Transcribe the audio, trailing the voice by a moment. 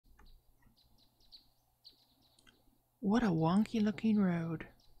What a wonky looking road.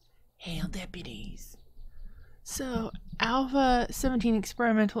 Hail deputies. So, Alpha 17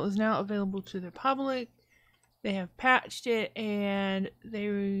 Experimental is now available to the public. They have patched it and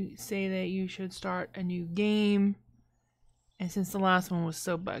they say that you should start a new game. And since the last one was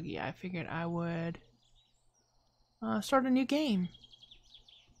so buggy, I figured I would start a new game.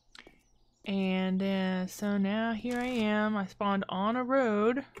 And so now here I am. I spawned on a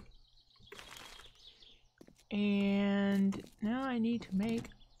road. And now I need to make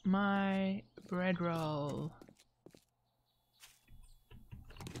my bread roll.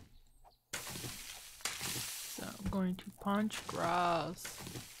 So I'm going to punch grass.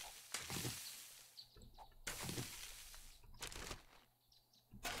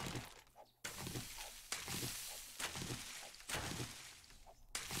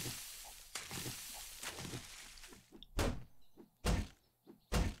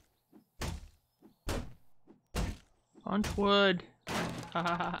 Punch wood.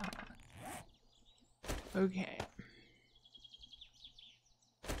 Okay.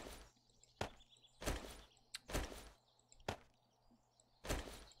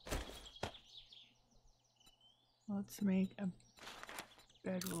 Let's make a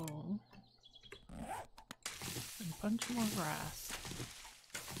bedroll and punch more grass.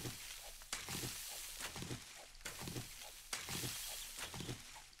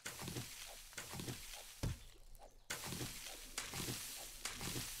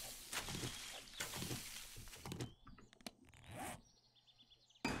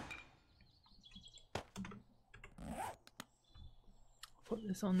 Put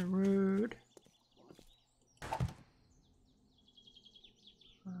this on the road.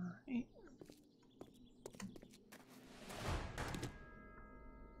 Alright.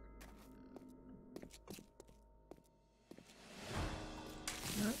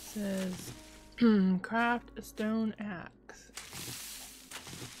 That says craft a stone axe.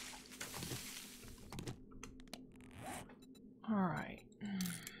 Alright.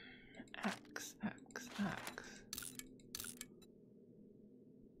 Axe.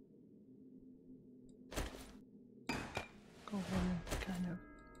 Go ahead and kind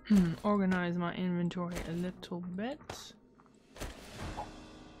of organize my inventory a little bit.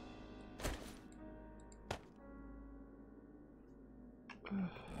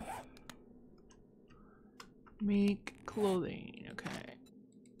 Make clothing, okay.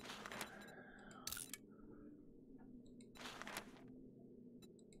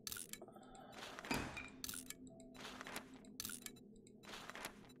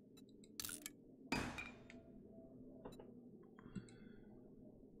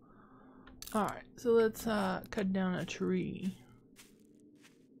 Alright, so let's cut down a tree.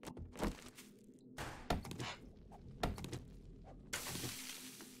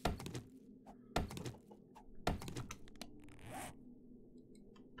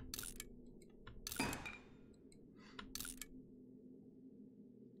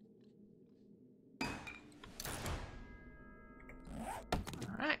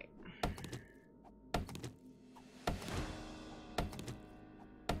 Alright.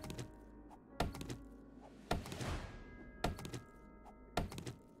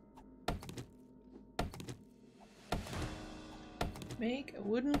 Make a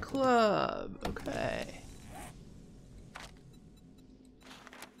wooden club. Okay.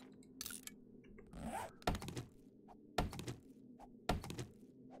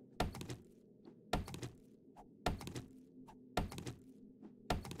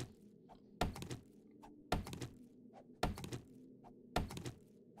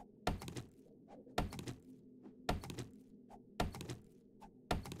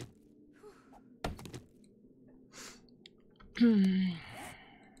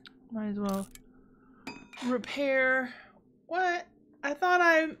 Might as well repair. What? I thought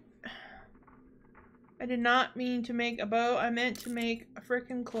I did not mean to make a bow. I meant to make a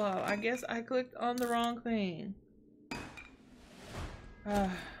freaking club. I guess I clicked on the wrong thing. Now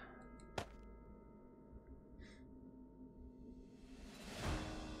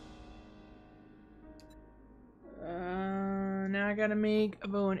I gotta make a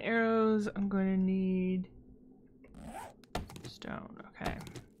bow and arrows. I'm gonna need stone. Okay.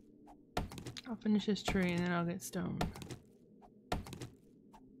 I'll finish this tree and then I'll get stone.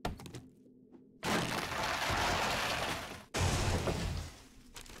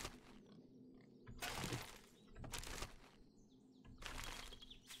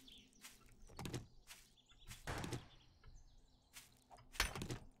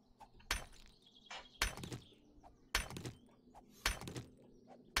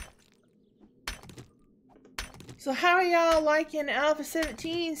 So how are y'all liking Alpha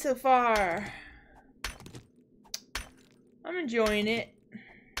 17 so far? I'm enjoying it.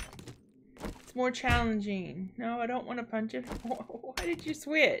 It's more challenging. No, I don't want to punch it. Why did you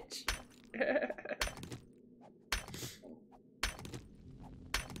switch?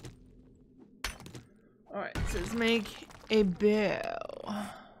 Alright, so let's make a bow.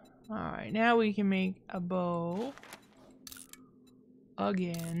 Alright, now we can make a bow.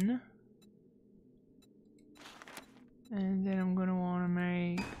 Again. And then I'm gonna wanna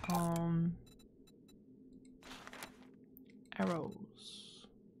make arrows.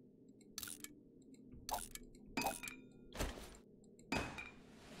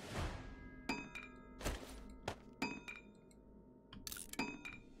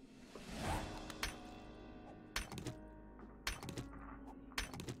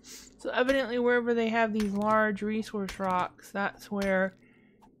 So evidently wherever they have these large resource rocks, that's where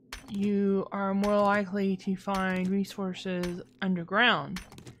you are more likely to find resources underground.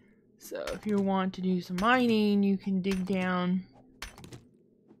 So if you want to do some mining, you can dig down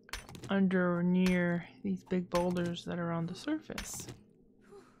under or near these big boulders that are on the surface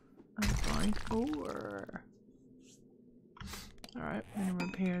and find ore. Alright, I'm gonna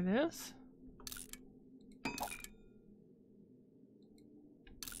repair this.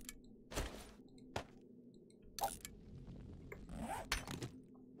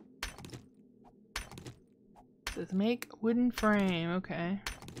 Says make wooden frame, okay.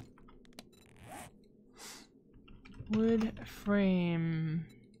 Wood frame.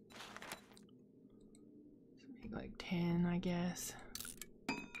 Let's make like 10, I guess.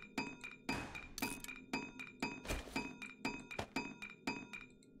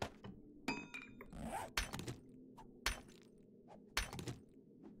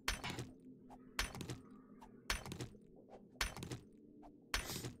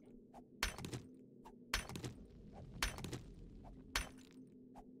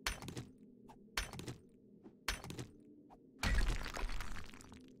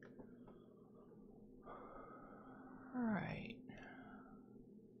 Alright.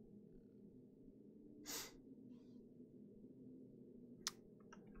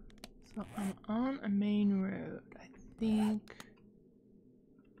 So I'm on a main road. I think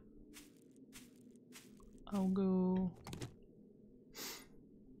I'll go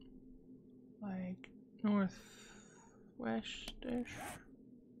like northwest-ish.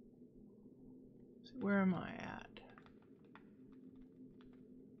 So where am I at?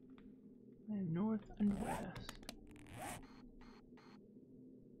 And north and west.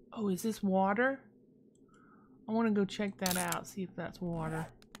 Oh, is this water? I want to go check that out, see if that's water.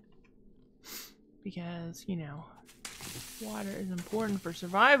 Because, you know, water is important for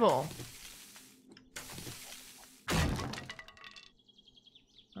survival.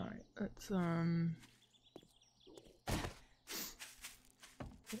 Alright, let's,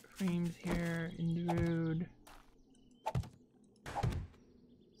 put frames here in the road.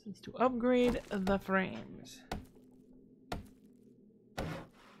 This is to upgrade the frames.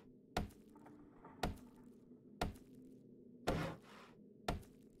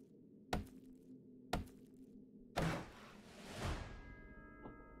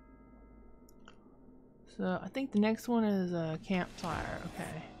 So I think the next one is a campfire,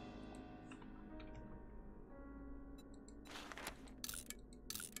 okay.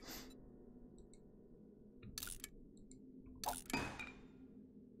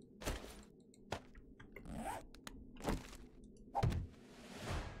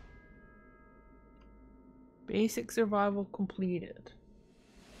 Basic survival completed.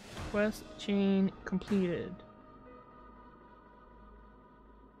 Quest chain completed.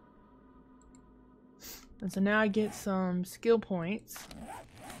 And so now I get some skill points.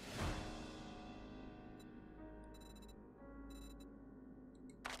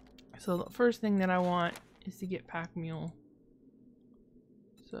 So the first thing that I want is to get pack mule.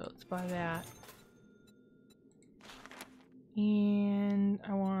 So let's buy that. And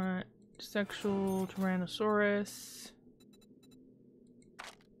I want sexual Tyrannosaurus.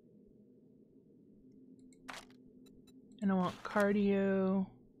 And I want cardio.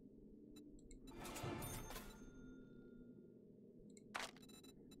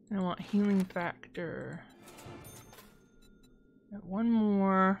 And I want healing factor. Got one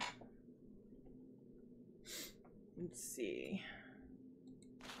more. Let's see.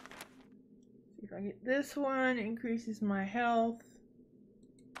 See if I get this one. Increases my health.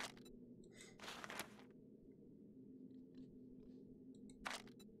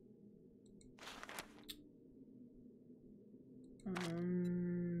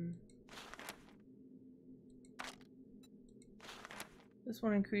 This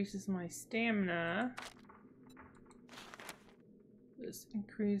one increases my stamina. This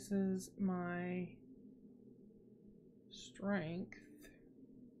increases my strength.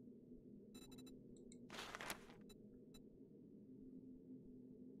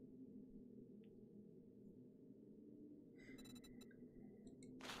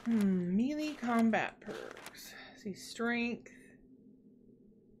 Melee combat perks. See, strength.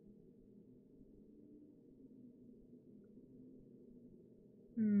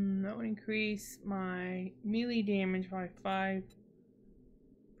 That would increase my melee damage by 5%.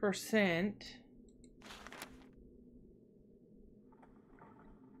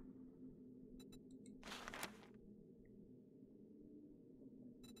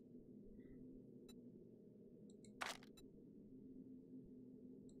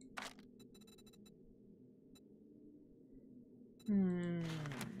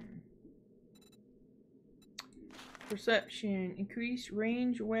 Perception. Increased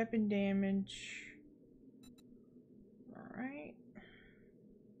range weapon damage. Alright.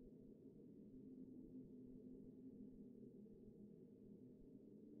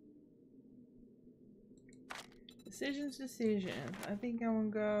 Decisions. I think I'm gonna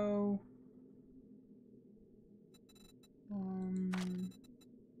go...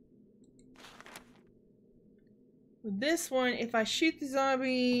 with this one, if I shoot the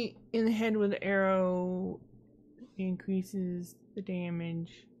zombie in the head with an arrow, it increases the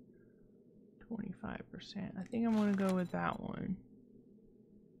damage 25%. I think I'm gonna go with that one.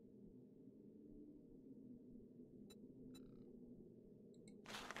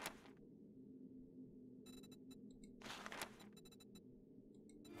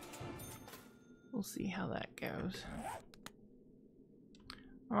 We'll see how that goes.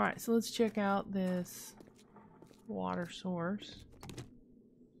 Alright, so let's check out this water source.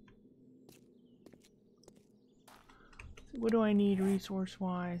 So what do I need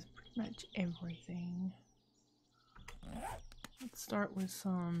resource-wise? Pretty much everything. Let's start with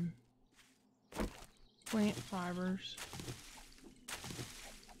some plant fibers.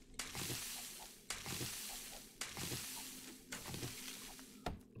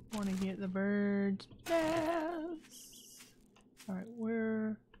 Want to get the birds' baths. Alright,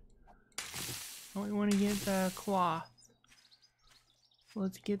 where? Oh, we want to get the cloth. So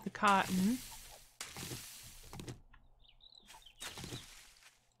let's get the cotton.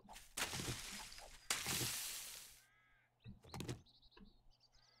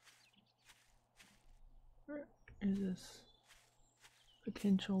 Where is this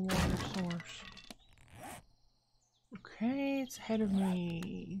potential water source? Okay, it's ahead of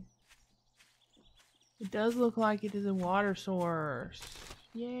me. It does look like it is a water source.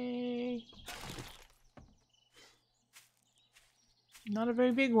 Yay! Not a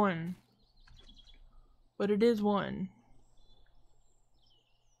very big one, but it is one.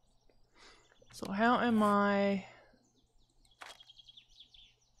 So how am I...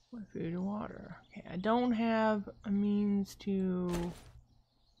 what food and water? Okay, I don't have a means to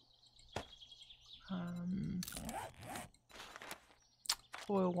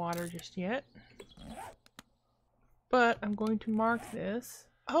boil water just yet. But I'm going to mark this.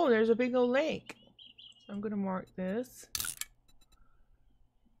 Oh, there's a big old lake. So I'm going to mark this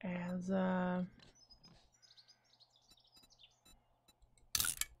as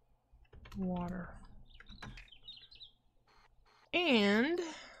water. And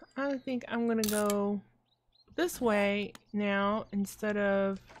I think I'm going to go this way now instead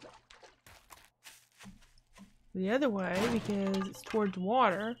of the other way because it's towards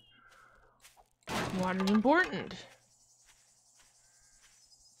water. Water's important.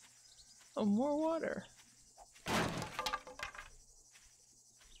 Oh, more water.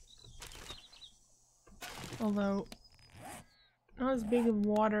 Although, not as big of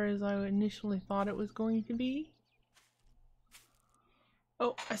water as I initially thought it was going to be.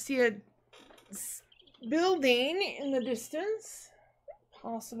 Oh, I see a building in the distance.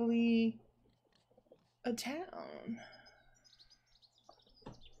 Possibly a town.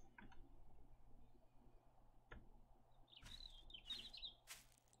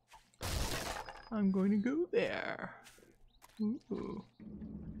 I'm going to go there. Ooh.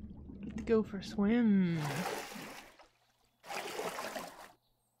 Get to go for a swim.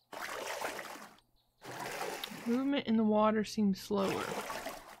 Movement in the water seems slower.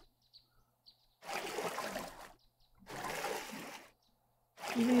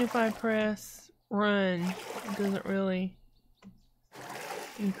 Even if I press run, it doesn't really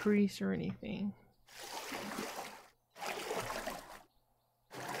increase or anything.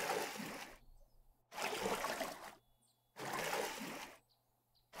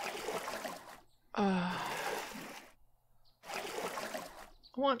 I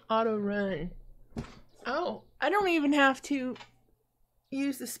want auto run. Oh, I don't even have to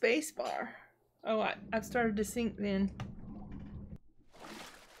use the space bar. Oh, I've started to sink then.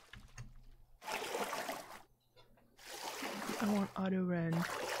 I want auto run.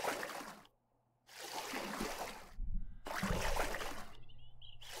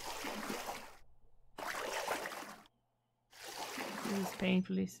 This is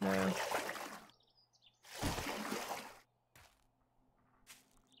painfully slow.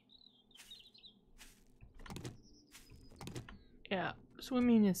 Yeah,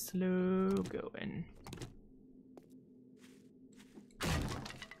 swimming is slow going.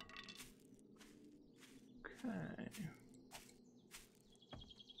 Okay.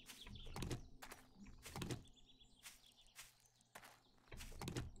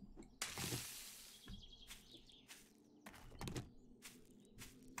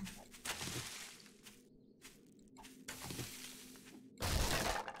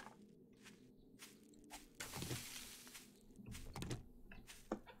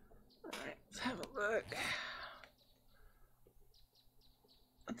 Have a look.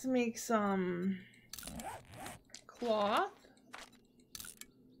 Let's make some cloth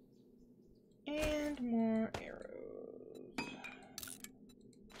and more arrows.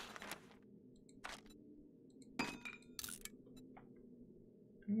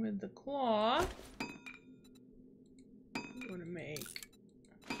 And with the cloth, I'm going to make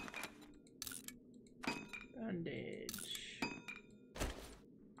bandage.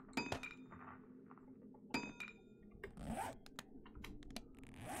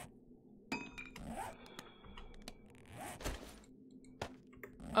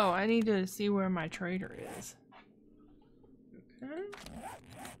 Oh, I need to see where my trader is. Okay.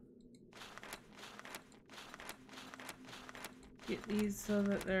 Get these so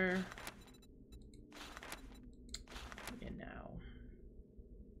that they're... Yeah, now.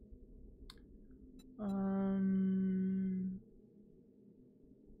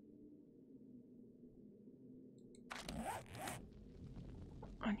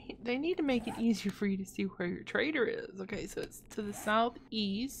 They need to make it easier for you to see where your trader is. Okay, so it's to the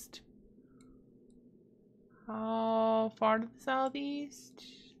southeast. How far to the southeast,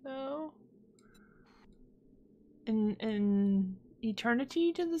 though? In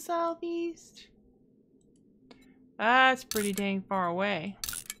eternity to the southeast? That's pretty dang far away.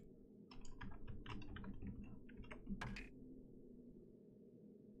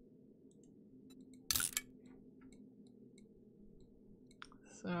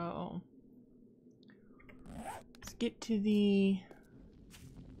 So let's get to the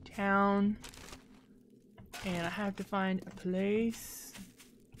town, and I have to find a place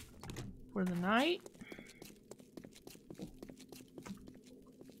for the night.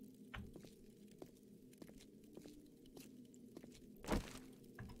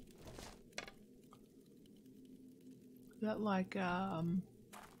 Is that like a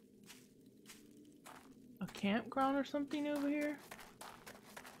campground or something over here?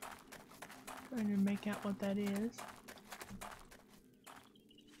 Trying to make out what that is.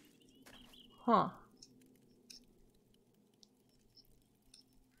 Huh.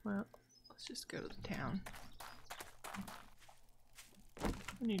 Well, let's just go to the town. I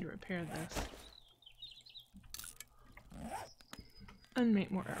need to repair this. And make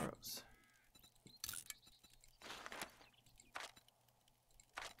more arrows.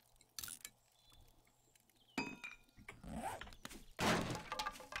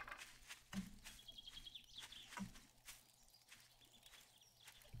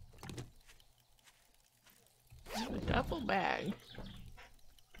 A duffel bag.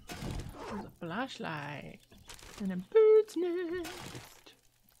 There's a flashlight and a bird's nest.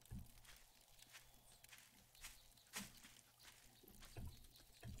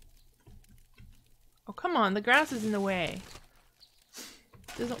 Oh, come on, the grass is in the way.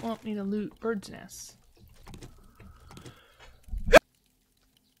 It doesn't want me to loot bird's nests.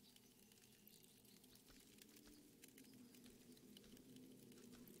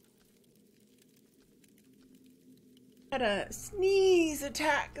 Had a sneeze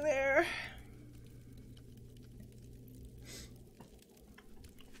attack there.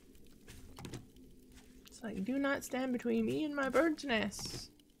 It's like, do not stand between me and my bird's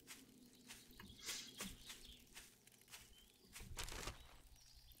nest.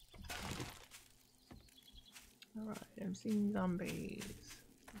 Alright, I'm seeing zombies.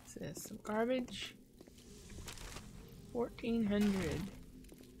 What's this? Some garbage? 1400.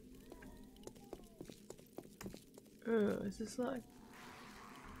 Oh, is this like...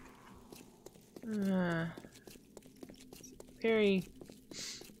 it's very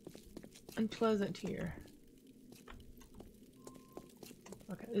unpleasant here.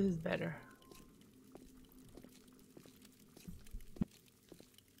 Okay, this is better.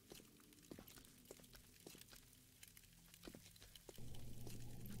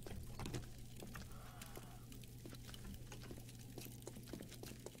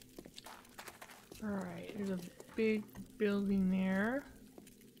 big building there.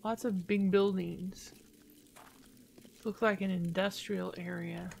 Lots of big buildings. Looks like an industrial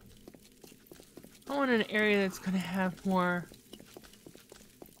area. I want an area that's going to have more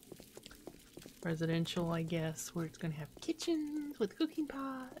residential, I guess, where it's going to have kitchens with cooking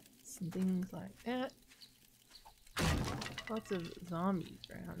pots and things like that. Lots of zombies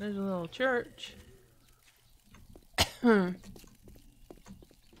around. There's a little church.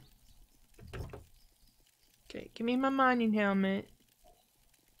 Okay, give me my mining helmet.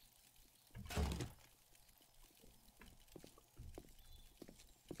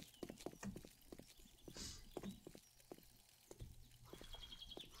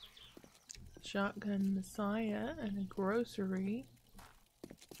 Shotgun Messiah and a grocery.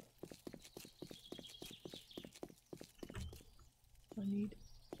 I need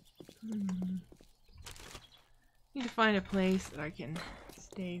to find a place that I can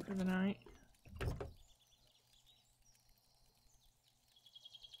stay for the night.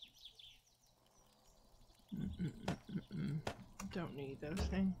 Don't need those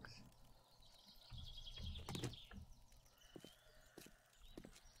things.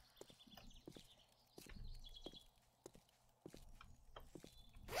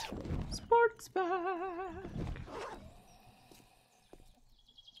 Sports bag.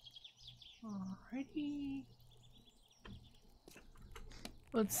 Alrighty.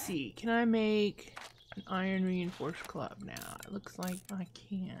 Let's see. Can I make an iron reinforced club now? It looks like I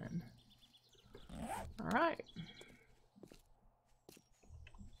can. Alright.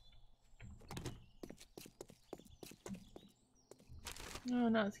 Oh,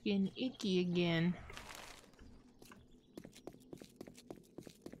 now it's getting icky again.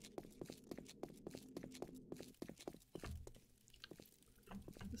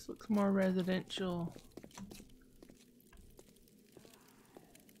 This looks more residential.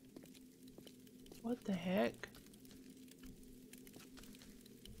 What the heck?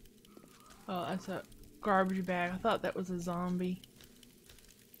 Oh, that's a garbage bag. I thought that was a zombie.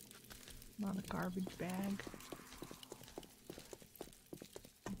 Not a garbage bag.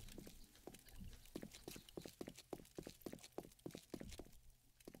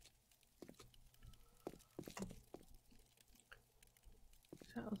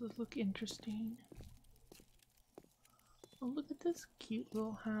 Houses look interesting. Oh, look at this cute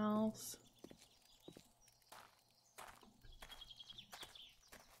little house.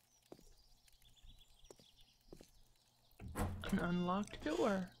 An unlocked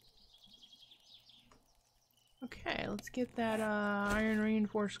door. Okay, let's get that iron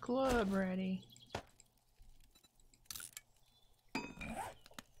reinforced club ready.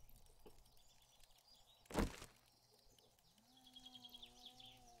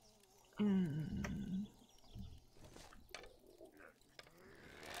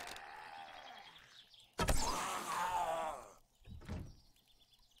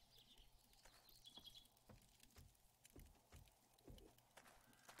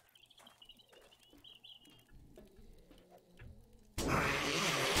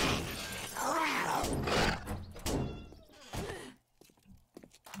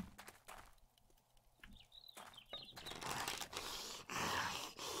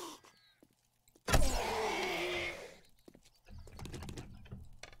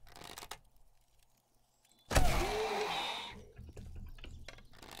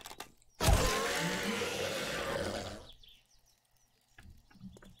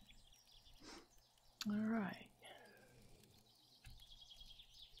 Alright.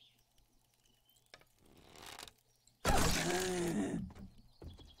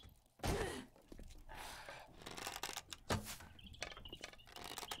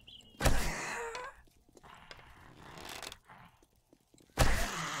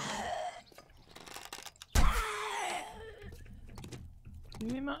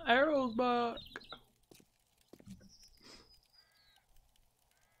 Give me my arrows back.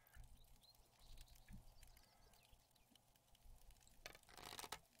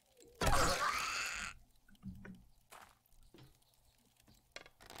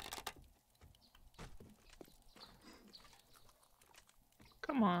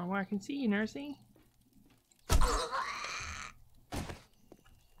 Come on, where I can see you, Nursey.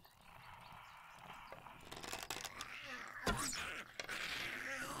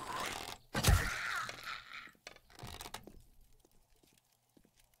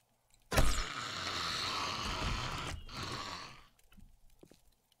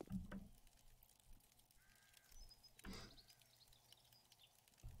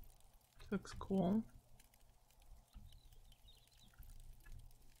 Looks cool.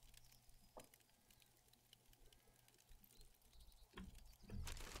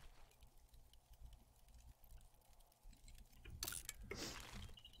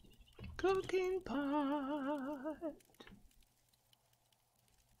 Cooking pot.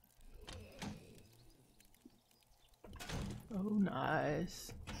 Oh,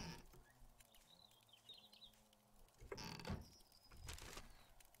 nice.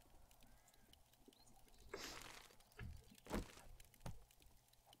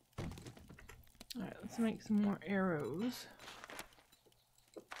 Alright, let's make some more arrows.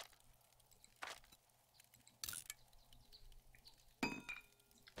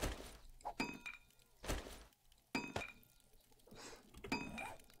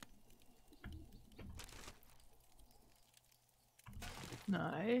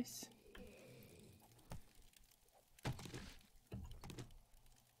 Nice.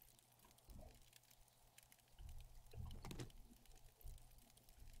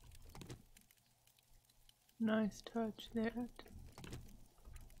 Nice touch there.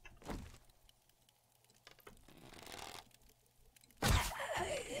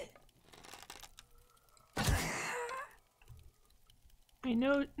 Hey,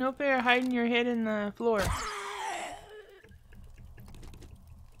 no fair hiding your head in the floor.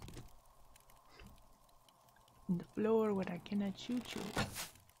 In the floor where I cannot shoot you.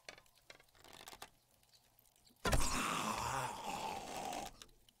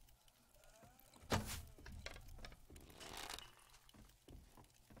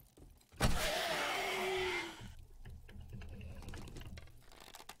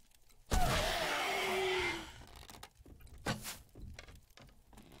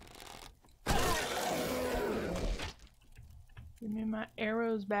 Give me my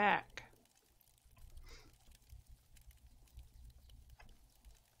arrows back.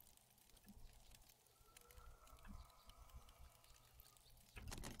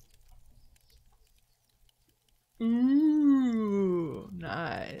 Ooh,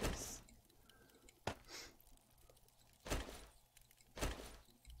 nice.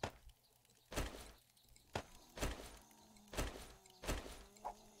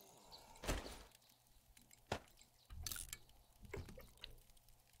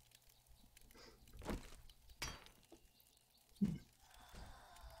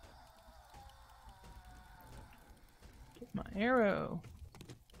 Get my arrow.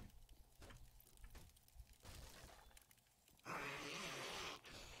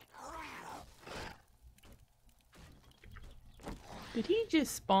 Did he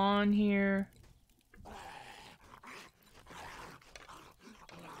just spawn here?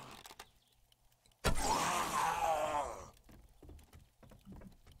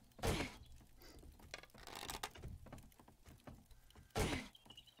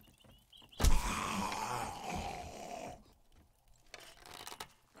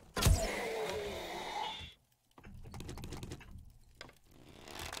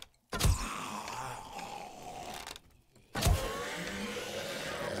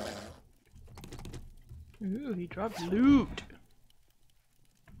 Ooh, he dropped loot.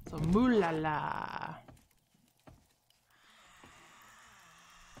 So moolala.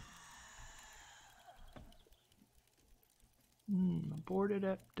 A boarded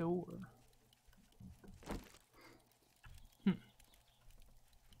up door.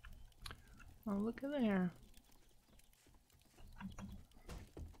 Oh, look at there.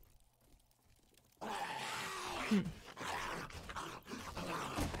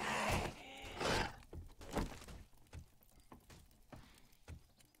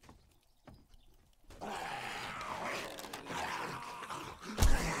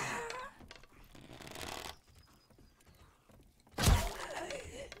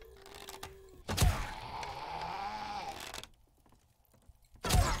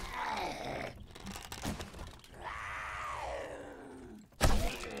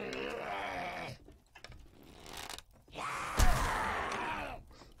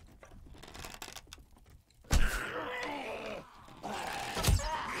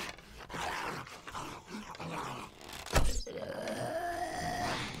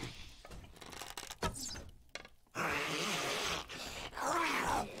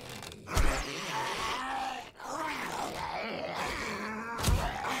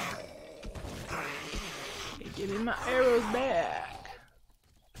 Give me my arrows back.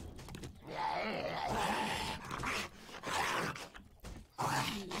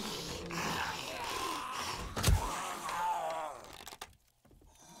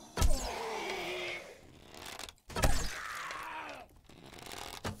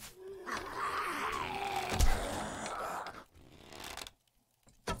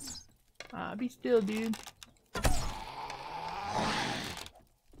 Be still, dude.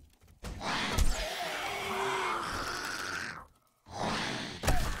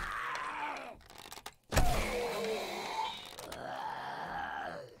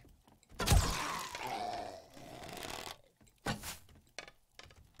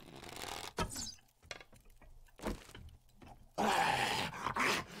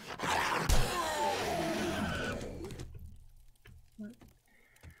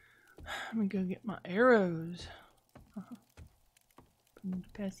 I'm gonna go get my arrows. From these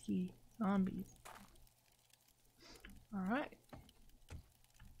pesky zombies. Alright.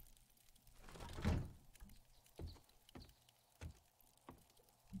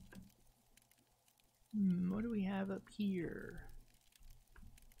 What do we have up here?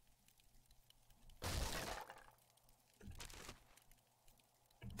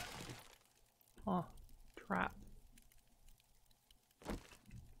 Oh, trap.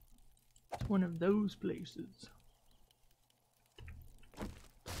 It's one of those places.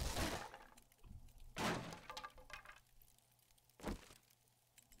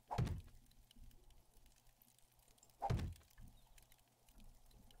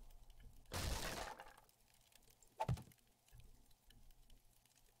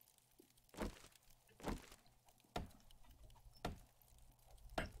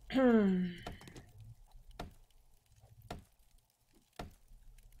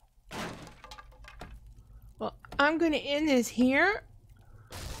 Well, I'm going to end this here.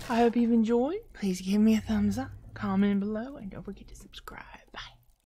 I hope you've enjoyed. Please give me a thumbs up, comment below, and don't forget to subscribe.